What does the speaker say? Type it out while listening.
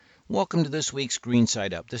Welcome to this week's Green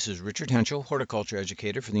Side Up. This is Richard Henschel, horticulture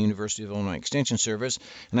educator for the University of Illinois Extension Service,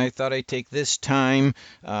 and I thought I'd take this time,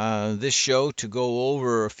 this show, to go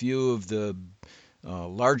over a few of the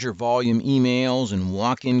larger volume emails and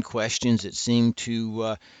walk-in questions that seem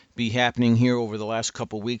to be happening here over the last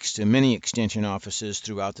couple weeks to many extension offices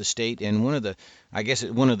throughout the state. And one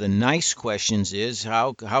of the nice questions is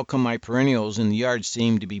how come my perennials in the yard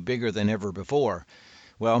seem to be bigger than ever before?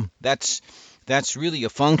 Well, that's really a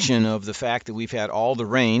function of the fact that we've had all the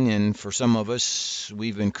rain, and for some of us,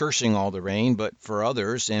 we've been cursing all the rain, but for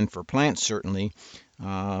others, and for plants certainly,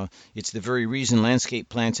 it's the very reason landscape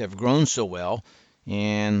plants have grown so well,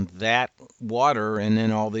 and that water and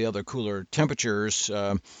then all the other cooler temperatures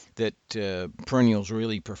that perennials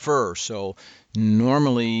really prefer. So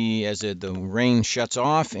normally, as the rain shuts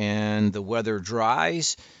off and the weather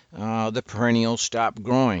dries, the perennials stop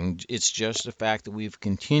growing. It's just the fact that we've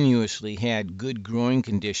continuously had good growing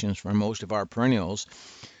conditions for most of our perennials,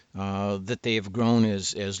 that they have grown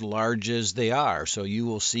as large as they are. So you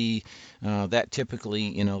will see that typically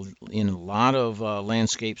in a lot of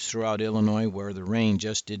landscapes throughout Illinois where the rain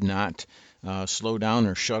just did not slow down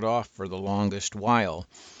or shut off for the longest while.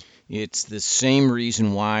 It's the same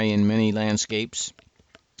reason why in many landscapes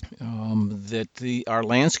that our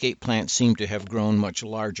landscape plants seem to have grown much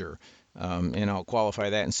larger. And I'll qualify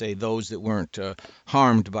that and say those that weren't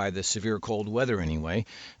harmed by the severe cold weather anyway.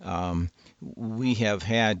 We have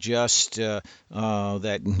had just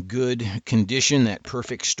that good condition, that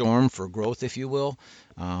perfect storm for growth, if you will,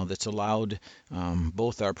 that's allowed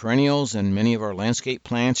both our perennials and many of our landscape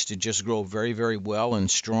plants to just grow very, very well and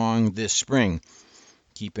strong this spring.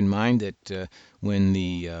 Keep in mind that when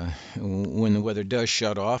the weather does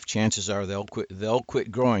shut off, chances are they'll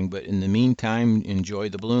quit growing. But in the meantime, enjoy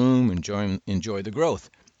the bloom, enjoy the growth.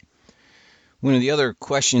 One of the other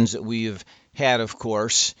questions that we've had, of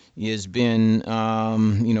course, has been,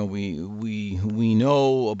 we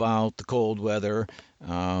know about the cold weather.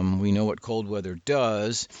 We know what cold weather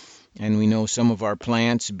does, and we know some of our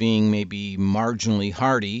plants being maybe marginally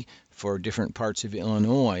hardy for different parts of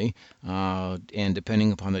Illinois, and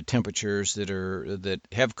depending upon the temperatures that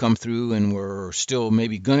have come through and we're still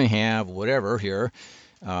maybe going to have whatever here,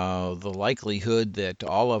 the likelihood that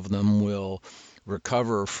all of them will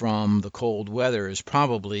recover from the cold weather is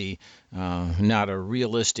probably not a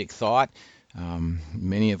realistic thought.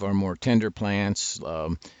 Many of our more tender plants,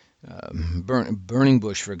 burning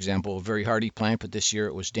bush, for example, a very hardy plant, but this year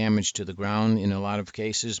it was damaged to the ground in a lot of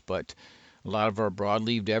cases. But a lot of our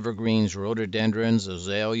broadleaved evergreens, rhododendrons,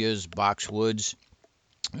 azaleas, boxwoods,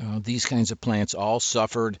 these kinds of plants all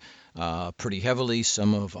suffered pretty heavily.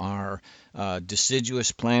 Some of our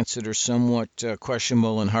deciduous plants that are somewhat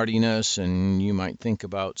questionable in hardiness, and you might think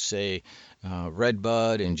about, say,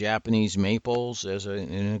 redbud and Japanese maples as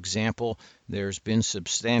an example. There's been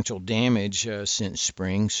substantial damage since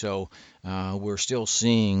spring, so we're still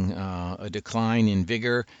seeing a decline in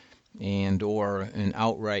vigor and or an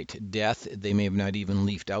outright death. They may have not even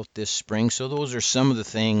leafed out this spring. So those are some of the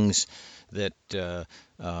things that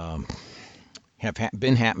have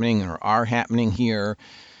been happening or are happening here.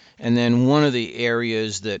 And then one of the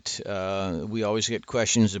areas that we always get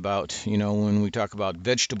questions about, when we talk about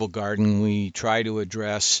vegetable garden, we try to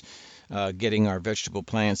address getting our vegetable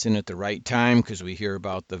plants in at the right time, because we hear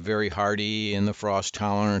about the very hardy and the frost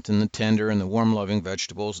tolerant and the tender and the warm loving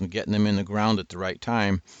vegetables and getting them in the ground at the right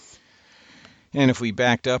time. And if we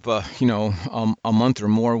backed up a month or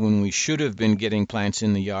more when we should have been getting plants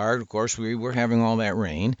in the yard, of course, we were having all that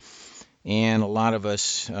rain. And a lot of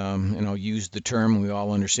us, used the term we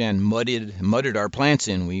all understand, mudded our plants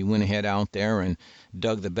in. We went ahead out there and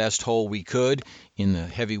dug the best hole we could in the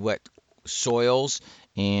heavy, wet soils,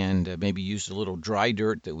 and maybe used a little dry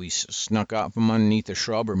dirt that we snuck out from underneath a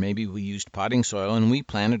shrub, or maybe we used potting soil, and we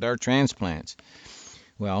planted our transplants.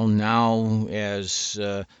 Well, now as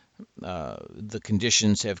the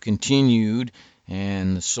conditions have continued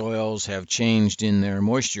and the soils have changed in their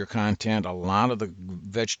moisture content, a lot of the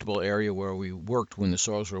vegetable area where we worked when the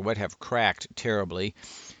soils were wet have cracked terribly.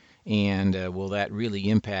 And will that really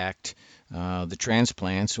impact the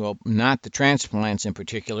transplants? Well, not the transplants in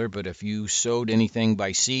particular, but if you sowed anything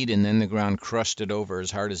by seed and then the ground crusted over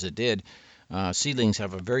as hard as it did, seedlings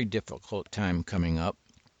have a very difficult time coming up.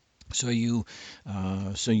 So you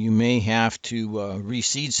may have to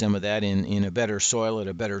reseed some of that in a better soil at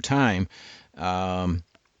a better time.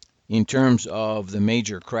 In terms of the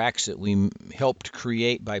major cracks that we helped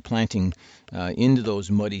create by planting into those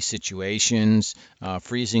muddy situations,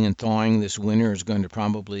 freezing and thawing this winter is going to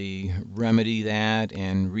probably remedy that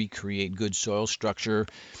and recreate good soil structure.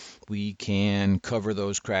 we can cover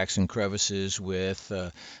those cracks and crevices with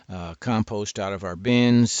compost out of our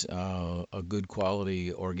bins, a good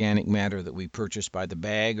quality organic matter that we purchase by the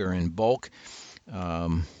bag or in bulk.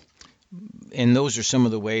 And those are some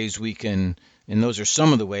of the ways we can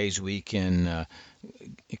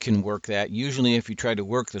work that. Usually if you try to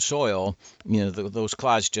work the soil, those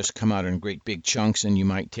clods just come out in great big chunks, and you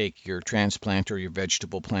might take your transplant or your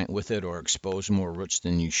vegetable plant with it or expose more roots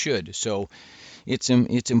than you should. So it's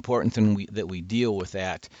important that we deal with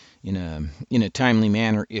that in a timely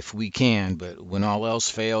manner if we can. But when all else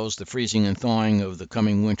fails, the freezing and thawing of the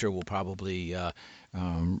coming winter will probably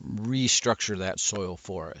restructure that soil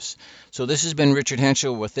for us. So this has been Richard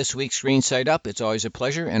Hentschel with this week's Green Side Up. It's always a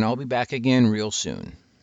pleasure, and I'll be back again real soon.